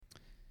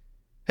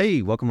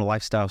Hey, welcome to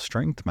Lifestyle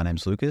Strength. My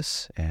name's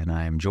Lucas, and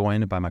I'm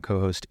joined by my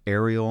co-host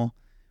Ariel.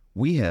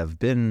 We have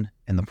been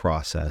in the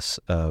process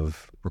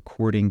of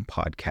recording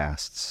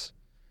podcasts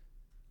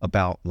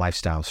about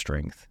lifestyle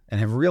strength and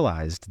have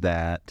realized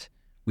that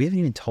we haven't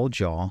even told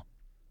y'all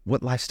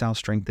what lifestyle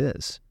strength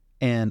is.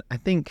 And I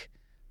think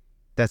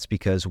that's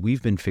because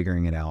we've been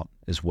figuring it out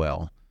as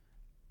well.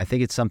 I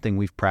think it's something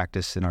we've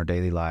practiced in our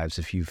daily lives.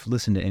 If you've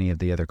listened to any of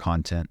the other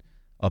content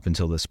up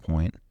until this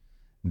point,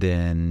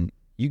 then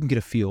you can get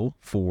a feel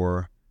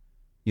for,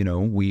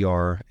 we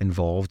are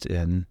involved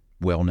in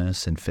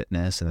wellness and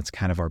fitness, and that's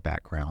kind of our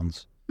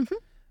backgrounds. Mm-hmm.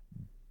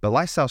 But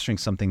lifestyle strength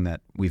is something that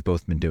we've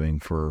both been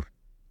doing for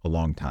a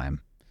long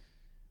time.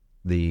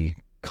 The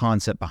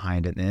concept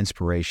behind it and the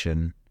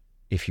inspiration,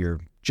 if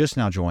you're just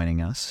now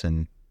joining us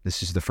and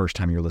this is the first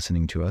time you're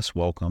listening to us,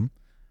 welcome.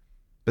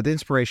 But the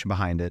inspiration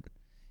behind it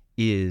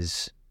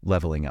is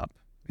leveling up.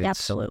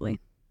 Absolutely.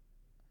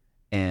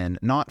 And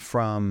not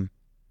from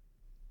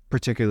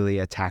particularly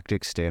a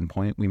tactics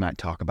standpoint. We might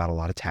talk about a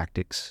lot of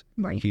tactics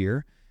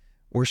here,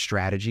 or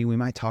strategy. We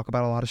might talk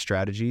about a lot of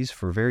strategies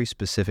for very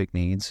specific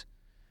needs.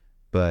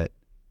 But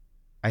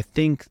I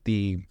think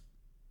the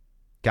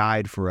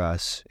guide for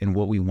us and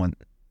what we want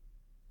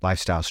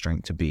lifestyle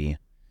strength to be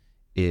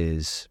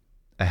is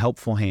a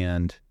helpful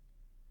hand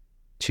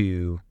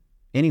to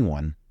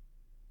anyone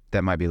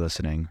that might be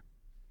listening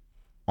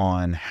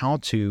on how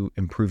to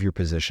improve your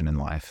position in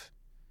life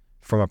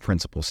from a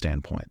principle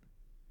standpoint.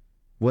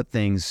 What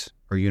things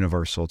are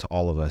universal to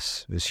all of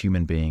us as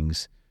human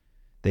beings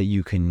that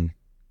you can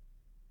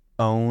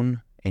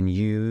own and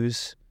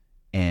use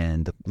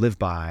and live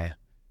by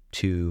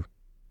to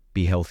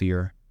be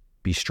healthier,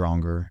 be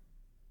stronger,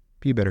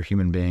 be a better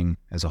human being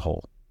as a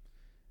whole?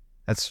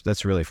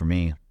 That's really, for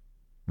me,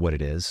 what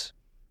it is.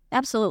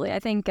 Absolutely. I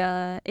think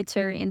it's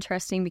very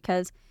interesting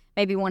because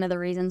maybe one of the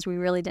reasons we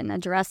really didn't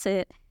address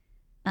it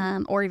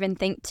or even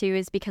think to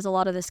is because a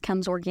lot of this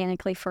comes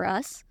organically for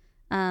us.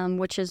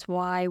 Which is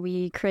why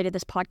we created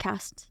this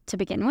podcast to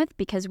begin with,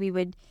 because we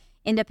would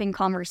end up in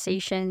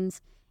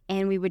conversations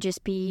and we would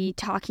just be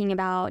talking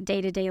about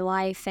day-to-day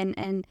life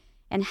and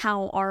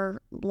how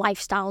our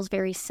lifestyle is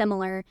very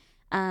similar,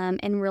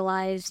 and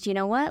realized,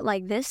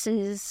 this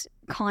is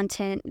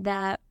content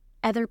that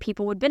other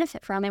people would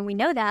benefit from. And we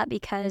know that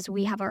because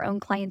we have our own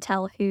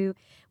clientele who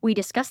we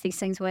discuss these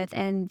things with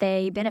and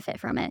they benefit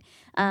from it.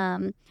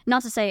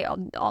 Not to say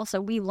also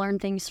we learn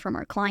things from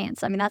our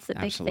clients. I mean, that's the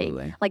big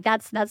thing. Like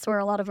that's where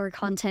a lot of our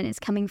content is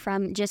coming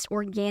from, just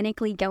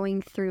organically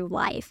going through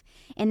life.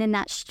 And then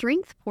that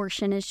strength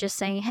portion is just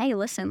saying, hey,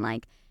 listen,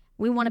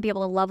 we want to be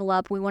able to level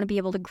up. We want to be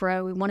able to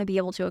grow. We want to be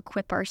able to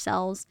equip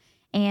ourselves.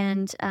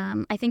 And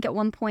I think at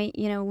one point,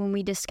 when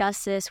we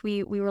discussed this,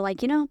 we were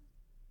like,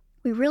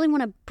 we really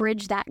want to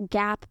bridge that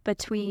gap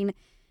between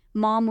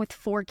mom with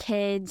 4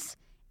 kids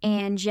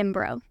and gym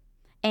bro.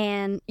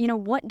 And,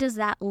 what does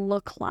that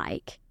look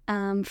like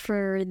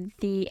for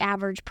the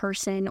average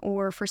person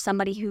or for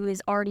somebody who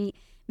is already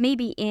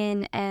maybe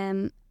in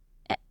an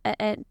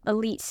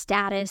elite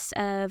status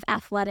of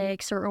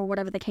athletics or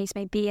whatever the case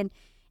may be?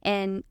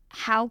 And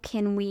how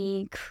can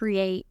we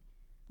create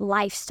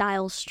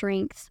lifestyle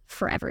strength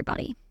for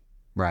everybody?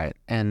 Right.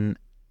 And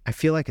I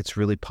feel like it's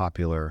really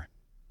popular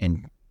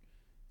in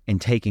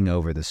taking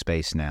over the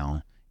space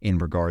now in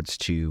regards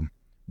to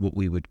what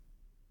we would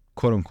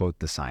quote unquote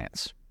the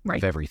science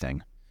of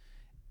everything.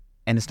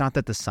 And it's not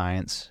that the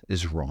science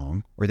is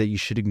wrong or that you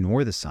should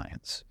ignore the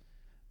science.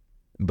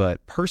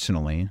 But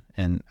personally,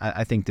 and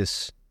I think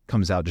this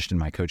comes out just in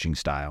my coaching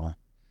style,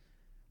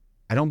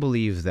 I don't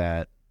believe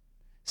that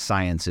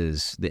science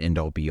is the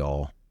end-all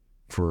be-all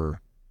for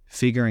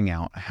figuring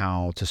out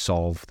how to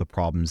solve the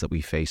problems that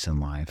we face in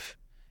life.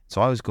 So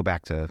I always go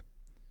back to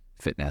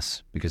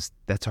fitness because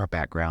that's our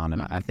background,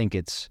 and I think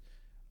it's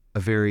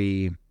a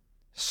very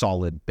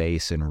solid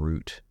base and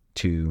root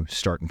to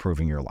start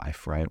improving your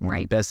life, right? One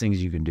of the best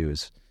things you can do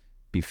is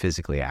be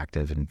physically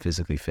active and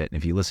physically fit. And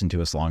if you listen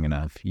to us long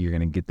enough, you're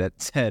going to get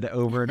that said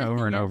over and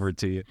over and over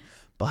to you.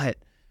 But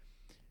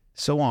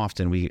so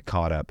often we get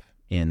caught up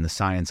in the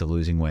science of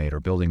losing weight or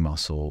building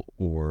muscle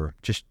or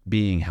just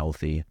being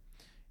healthy.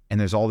 And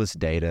there's all this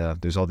data,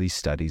 there's all these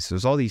studies,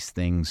 there's all these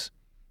things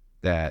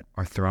that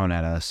are thrown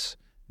at us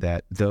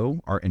that,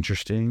 though are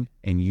interesting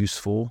and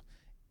useful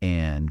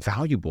and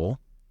valuable,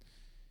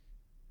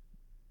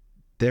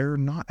 they're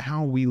not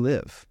how we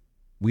live.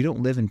 We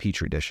don't live in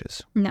petri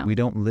dishes. No. We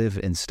don't live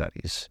in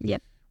studies.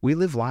 Yep. We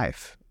live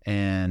life,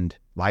 and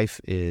life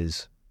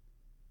is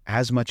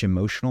as much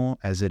emotional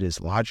as it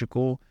is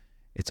logical.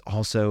 It's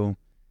also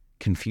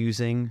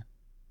confusing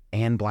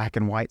and black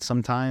and white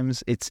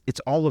sometimes. It's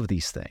all of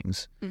these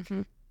things.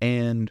 Mm-hmm.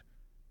 And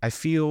I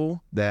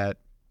feel that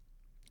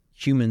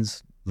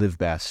humans live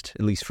best,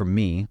 at least for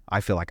me.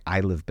 I feel like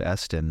I live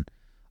best, and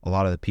a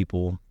lot of the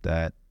people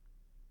that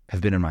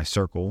have been in my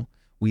circle,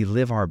 we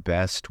live our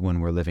best when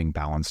we're living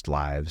balanced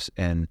lives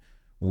and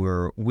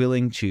we're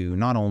willing to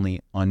not only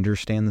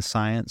understand the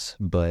science,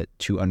 but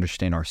to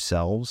understand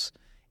ourselves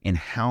and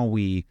how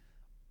we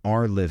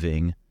are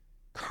living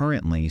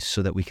currently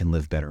so that we can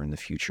live better in the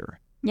future.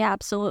 Yeah,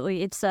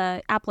 absolutely. It's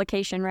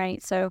application,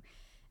 right? So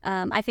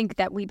I think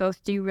that we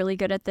both do really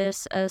good at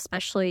this,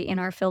 especially in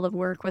our field of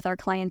work with our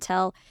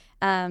clientele.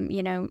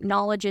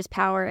 Knowledge is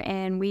power,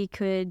 and we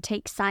could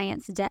take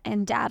science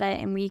and data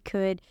and we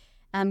could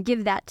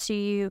give that to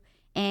you,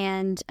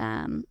 and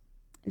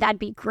that'd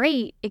be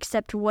great,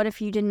 except what if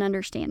you didn't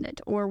understand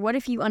it? Or what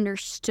if you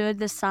understood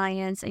the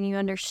science and you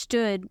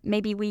understood,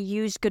 maybe we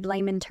used good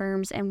layman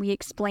terms and we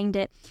explained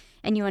it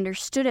and you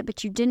understood it,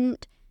 but you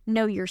didn't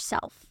know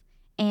yourself.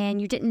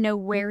 And you didn't know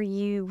where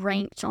you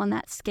ranked on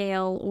that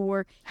scale,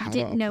 or How you to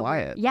didn't know. apply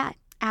it. Yeah,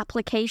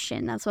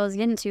 application. That's what I was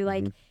getting to.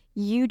 Like,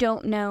 you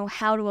don't know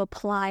how to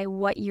apply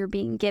what you're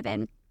being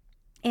given.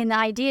 And the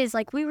idea is,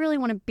 like, we really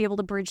want to be able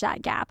to bridge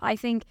that gap. I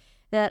think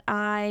that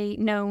I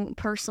know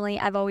personally,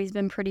 I've always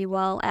been pretty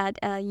well at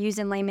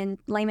using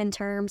layman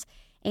terms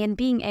and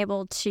being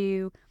able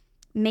to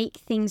make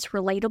things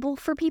relatable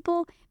for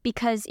people.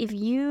 Because if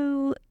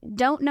you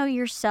don't know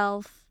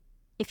yourself,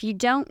 if you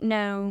don't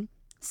know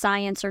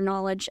science or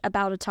knowledge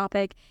about a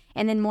topic,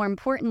 and then more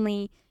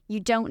importantly, you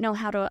don't know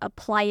how to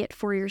apply it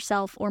for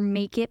yourself or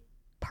make it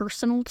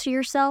personal to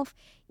yourself,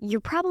 you're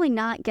probably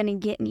not going to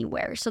get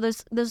anywhere. So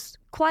there's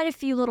quite a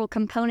few little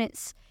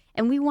components,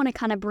 and we want to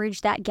kind of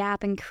bridge that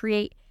gap and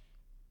create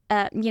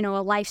a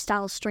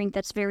lifestyle strength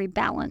that's very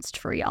balanced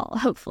for y'all.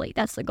 Hopefully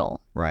that's the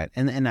goal. Right.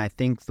 And I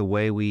think the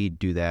way we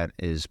do that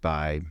is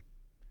by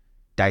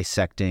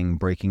dissecting,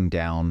 breaking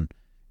down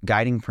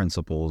guiding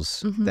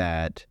principles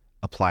that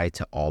apply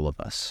to all of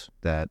us,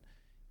 that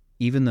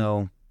even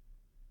though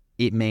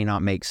it may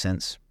not make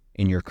sense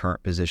in your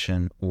current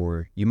position,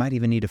 or you might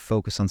even need to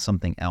focus on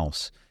something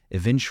else,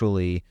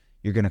 eventually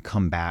you're going to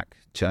come back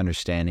to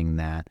understanding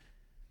that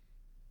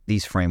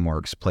these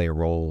frameworks play a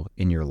role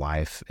in your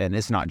life. And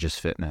it's not just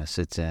fitness,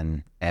 it's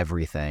in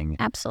everything.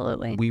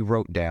 Absolutely. We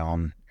wrote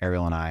down,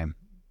 Ariel and I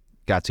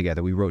got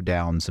together, we wrote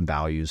down some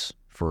values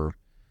for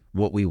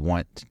what we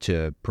want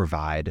to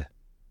provide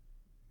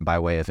by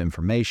way of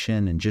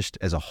information and just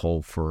as a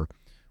whole for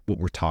what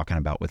we're talking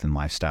about within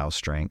lifestyle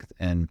strength.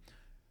 And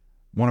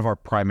one of our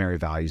primary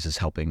values is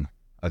helping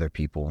other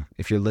people.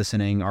 If you're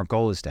listening, our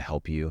goal is to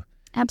help you.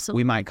 Absolutely.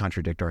 We might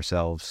contradict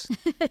ourselves.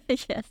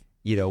 Yes.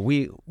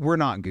 We're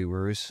not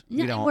gurus.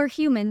 No, we're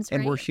humans, right?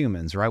 And we're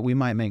humans, right? We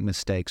might make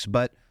mistakes,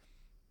 but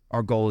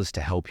our goal is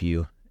to help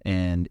you.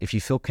 And if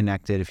you feel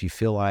connected, if you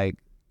feel like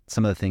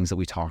some of the things that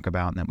we talk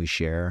about and that we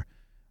share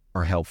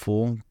are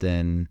helpful,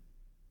 then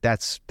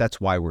that's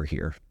why we're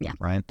here. Yeah.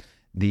 Right.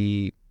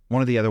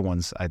 One of the other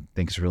ones I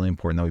think is really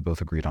important that we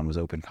both agreed on was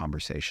open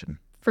conversation.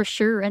 For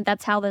sure. And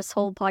that's how this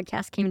whole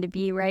podcast came to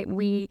be, right?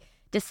 We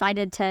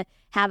decided to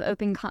have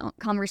open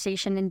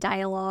conversation and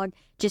dialogue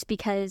just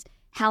because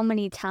how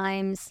many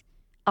times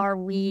are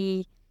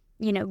we,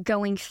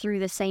 going through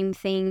the same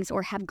things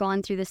or have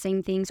gone through the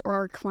same things, or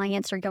our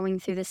clients are going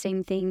through the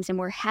same things, and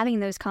we're having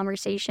those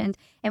conversations,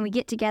 and we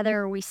get together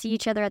or we see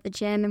each other at the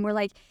gym and we're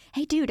like,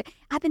 hey, dude,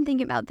 I've been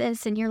thinking about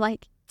this. And you're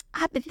like,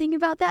 I've been thinking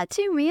about that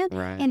too, man.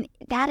 Right. And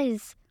that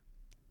is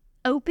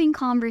open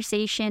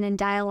conversation and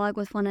dialogue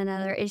with one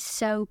another is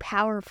so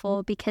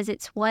powerful because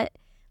it's what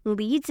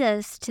leads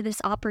us to this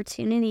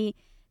opportunity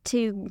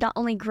to not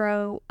only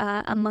grow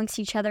amongst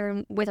each other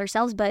and with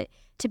ourselves, but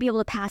to be able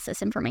to pass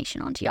this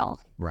information on to y'all.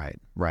 Right.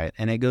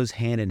 And it goes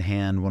hand in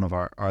hand. One of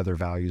our other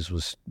values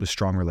was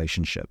strong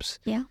relationships.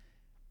 Yeah.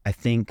 I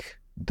think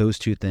those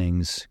two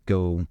things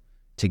go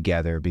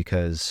together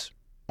because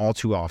all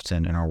too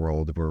often in our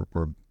world,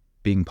 we're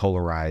being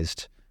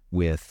polarized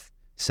with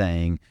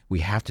saying we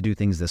have to do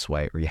things this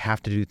way or you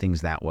have to do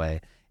things that way.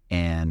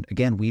 And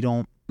again, we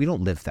don't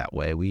live that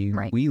way. We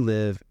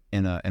live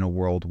in a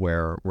world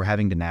where we're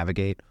having to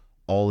navigate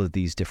all of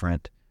these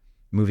different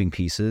moving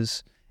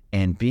pieces,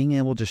 and being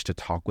able just to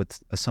talk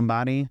with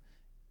somebody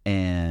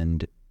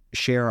and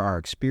share our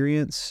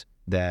experience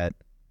that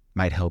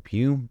might help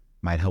you,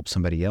 might help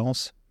somebody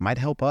else, might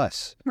help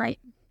us. Right.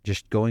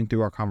 Just going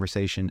through our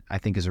conversation, I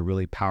think, is a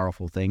really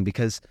powerful thing,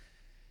 because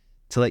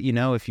to let you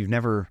know, if you've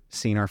never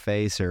seen our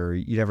face or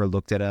you never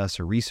looked at us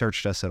or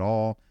researched us at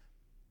all,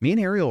 me and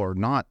Ariel are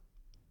not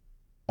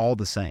all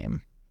the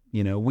same.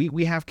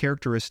 We have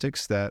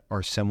characteristics that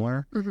are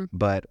similar,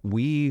 but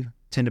we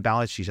tend to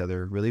balance each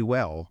other really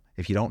well.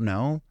 If you don't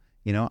know,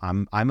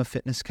 I'm a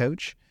fitness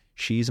coach.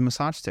 She's a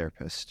massage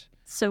therapist.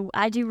 So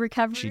I do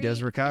recovery. She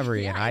does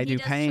recovery, and I do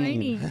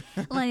pain.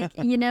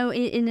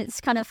 And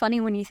it's kind of funny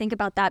when you think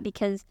about that,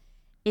 because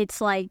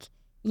it's like,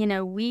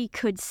 we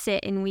could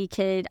sit and we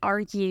could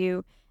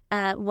argue,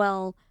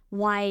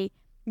 why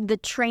the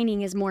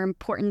training is more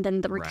important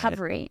than the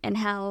recovery, and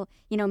how,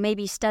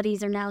 maybe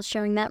studies are now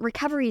showing that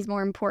recovery is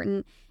more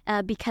important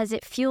because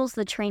it fuels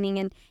the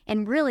training.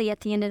 And really, at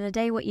the end of the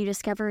day, what you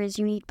discover is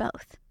you need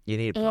both. You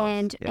need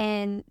both.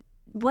 And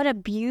what a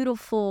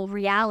beautiful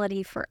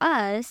reality for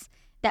us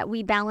that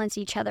we balance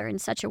each other in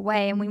such a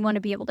way, and we want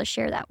to be able to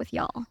share that with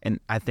y'all. And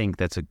I think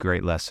that's a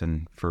great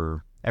lesson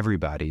for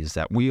everybody, is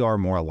that we are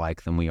more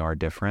alike than we are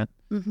different.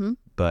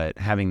 But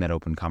having that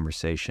open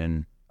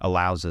conversation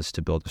allows us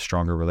to build a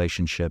stronger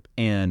relationship,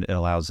 and it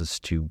allows us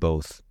to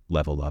both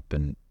level up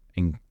and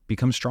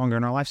become stronger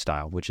in our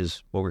lifestyle, which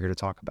is what we're here to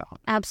talk about.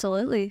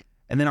 Absolutely.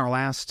 And then our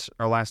last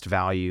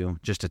value,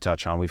 just to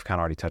touch on, we've kind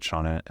of already touched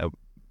on it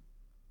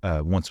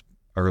once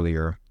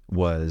earlier,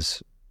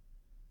 was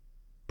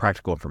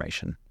practical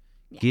information.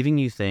 Yeah. Giving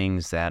you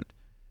things that,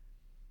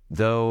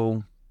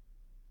 though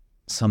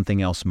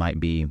something else might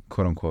be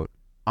quote unquote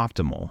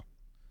optimal,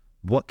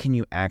 what can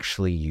you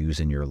actually use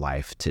in your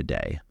life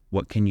today?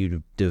 What can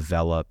you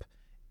develop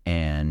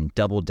and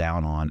double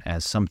down on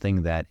as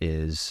something that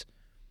is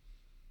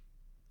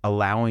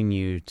allowing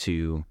you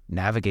to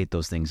navigate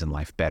those things in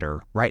life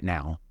better right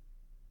now,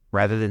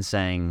 rather than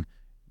saying,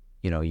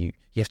 you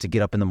have to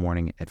get up in the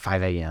morning at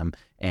 5 a.m.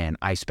 and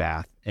ice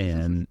bath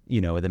and,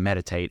 then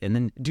meditate and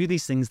then do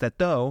these things that,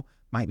 though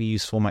might be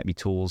useful, might be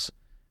tools,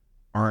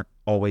 aren't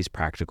always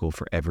practical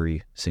for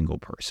every single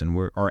person.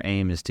 Our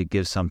aim is to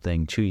give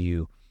something to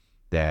you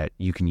that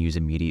you can use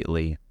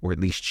immediately, or at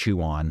least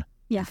chew on,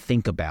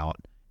 think about,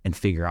 and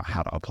figure out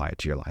how to apply it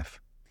to your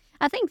life.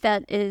 I think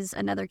that is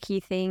another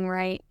key thing,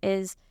 right,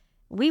 is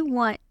we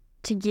want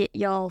to get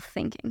y'all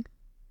thinking.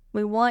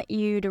 We want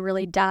you to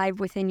really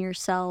dive within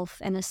yourself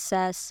and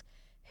assess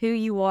who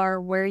you are,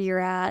 where you're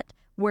at,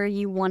 where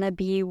you want to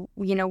be,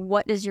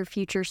 what does your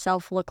future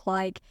self look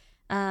like?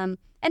 And,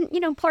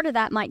 part of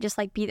that might just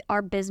be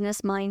our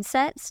business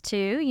mindsets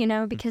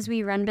too, because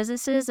we run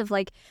businesses of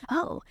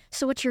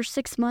so what's your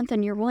 6 month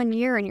and your 1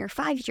 year and your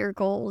 5 year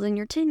goals and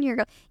your 10-year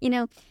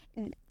goal,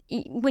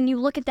 when you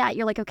look at that,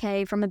 you're like,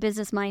 okay, from a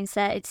business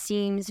mindset, it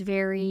seems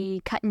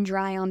very cut and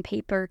dry on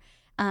paper.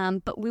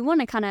 But we want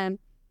to kind of,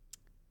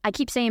 I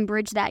keep saying,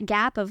 bridge that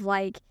gap of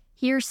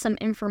here's some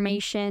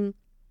information.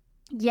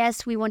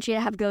 Yes, we want you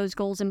to have those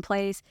goals in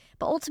place,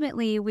 but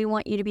ultimately we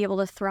want you to be able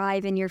to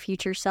thrive in your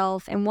future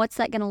self. And what's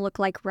that going to look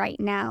like right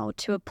now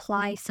to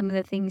apply some of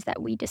the things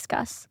that we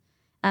discuss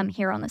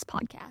here on this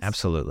podcast?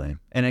 Absolutely.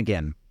 And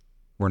again,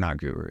 we're not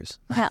gurus.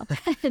 Well,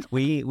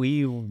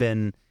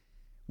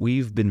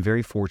 We've been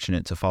very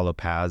fortunate to follow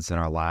paths in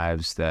our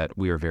lives that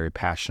we are very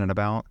passionate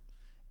about.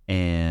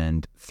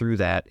 And through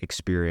that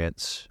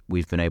experience,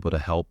 we've been able to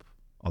help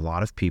a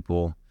lot of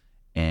people.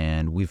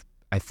 And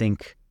I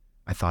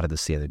thought of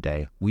this the other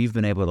day, we've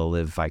been able to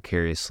live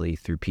vicariously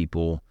through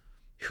people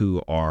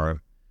who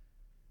are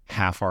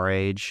half our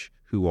age,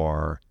 who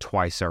are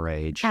twice our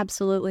age.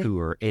 Absolutely. Who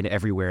are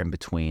everywhere in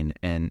between.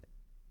 And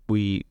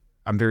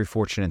I'm very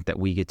fortunate that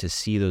we get to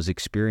see those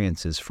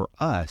experiences for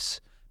us,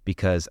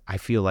 because I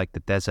feel like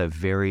that's a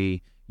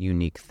very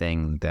unique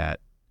thing that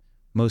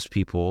most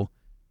people,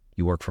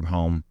 you work from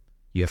home,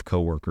 you have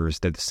coworkers,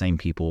 they're the same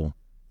people,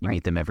 you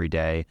meet them every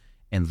day.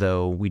 And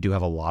though we do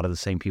have a lot of the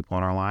same people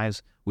in our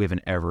lives, we have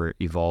an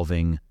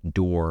ever-evolving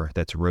door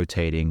that's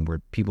rotating where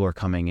people are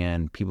coming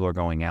in, people are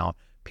going out,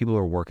 people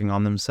are working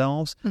on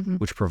themselves,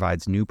 which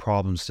provides new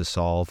problems to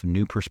solve,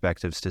 new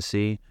perspectives to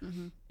see.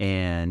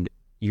 And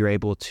you're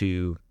able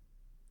to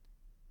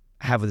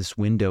have this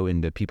window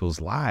into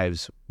people's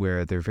lives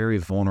where they're very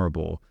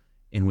vulnerable,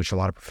 in which a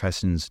lot of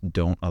professions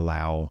don't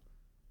allow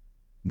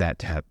that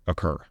to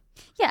occur.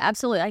 Yeah,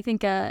 absolutely. I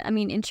think,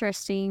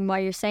 interesting why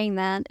you're saying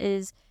that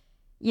is,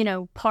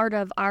 part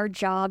of our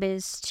job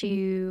is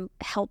to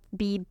help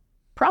be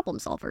problem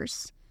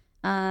solvers.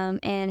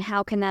 And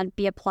how can that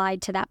be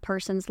applied to that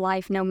person's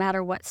life, no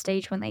matter what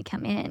stage when they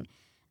come in?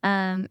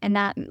 And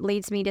that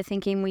leads me to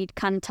thinking, we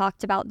kind of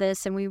talked about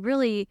this, and we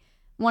really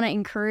want to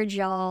encourage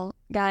y'all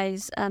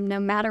guys, no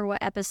matter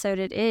what episode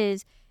it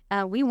is,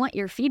 we want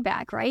your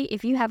feedback, right?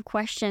 If you have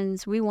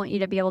questions, we want you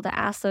to be able to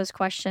ask those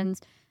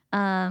questions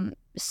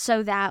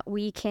so that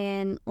we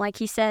can, like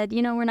he said,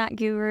 we're not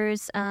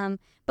gurus,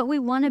 but we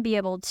want to be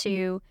able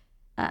to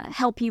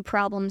help you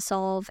problem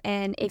solve.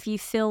 And if you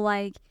feel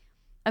like,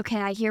 okay,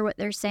 I hear what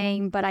they're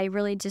saying, but I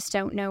really just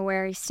don't know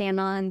where I stand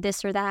on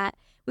this or that,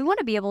 we want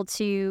to be able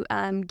to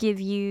give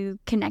you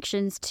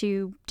connections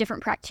to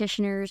different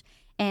practitioners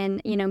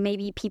and,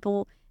 maybe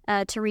people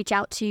to reach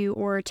out to,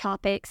 or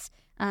topics.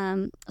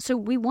 So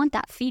we want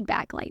that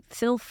feedback.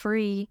 Feel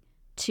free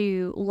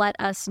to let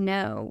us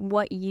know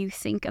what you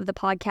think of the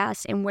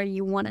podcast and where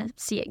you want to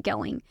see it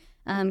going.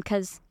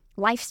 Because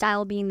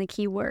lifestyle being the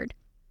key word,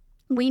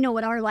 we know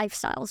what our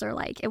lifestyles are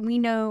like, and we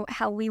know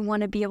how we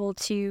want to be able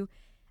to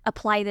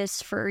apply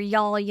this for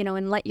y'all,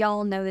 and let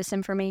y'all know this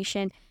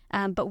information.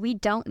 But we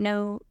don't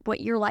know what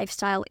your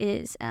lifestyle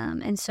is.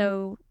 And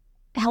so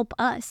help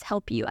us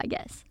help you, I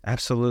guess.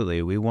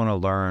 Absolutely. We want to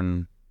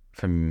learn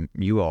from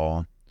you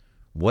all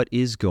what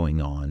is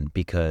going on,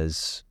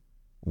 because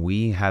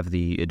we have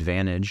the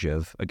advantage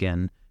of,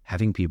 again,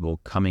 having people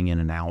coming in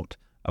and out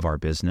of our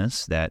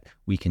business that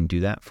we can do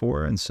that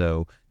for. And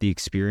so the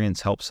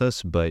experience helps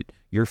us, but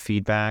your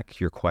feedback,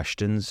 your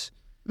questions,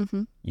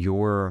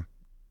 your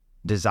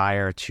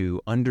desire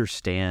to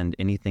understand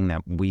anything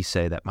that we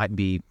say that might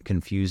be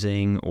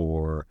confusing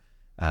or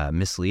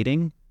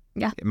misleading,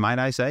 might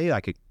I say,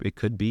 it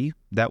could be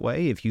that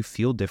way. If you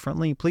feel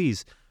differently,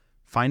 please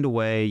find a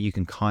way. You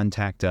can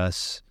contact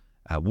us.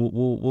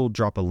 We'll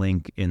drop a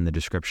link in the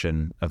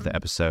description of the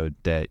episode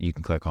that you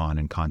can click on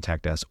and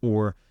contact us,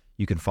 or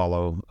you can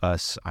follow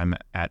us. I'm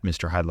at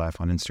Mr. Hide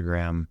Life on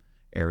Instagram,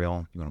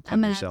 Ariel, you want to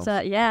plug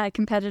yourself?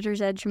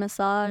 Competitor's Edge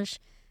Massage,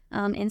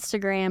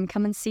 Instagram.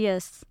 Come and see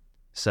us.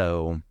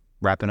 So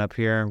wrapping up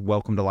here,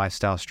 welcome to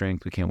Lifestyle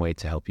Strength. We can't wait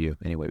to help you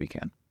any way we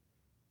can.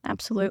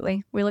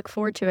 Absolutely. We look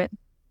forward to it.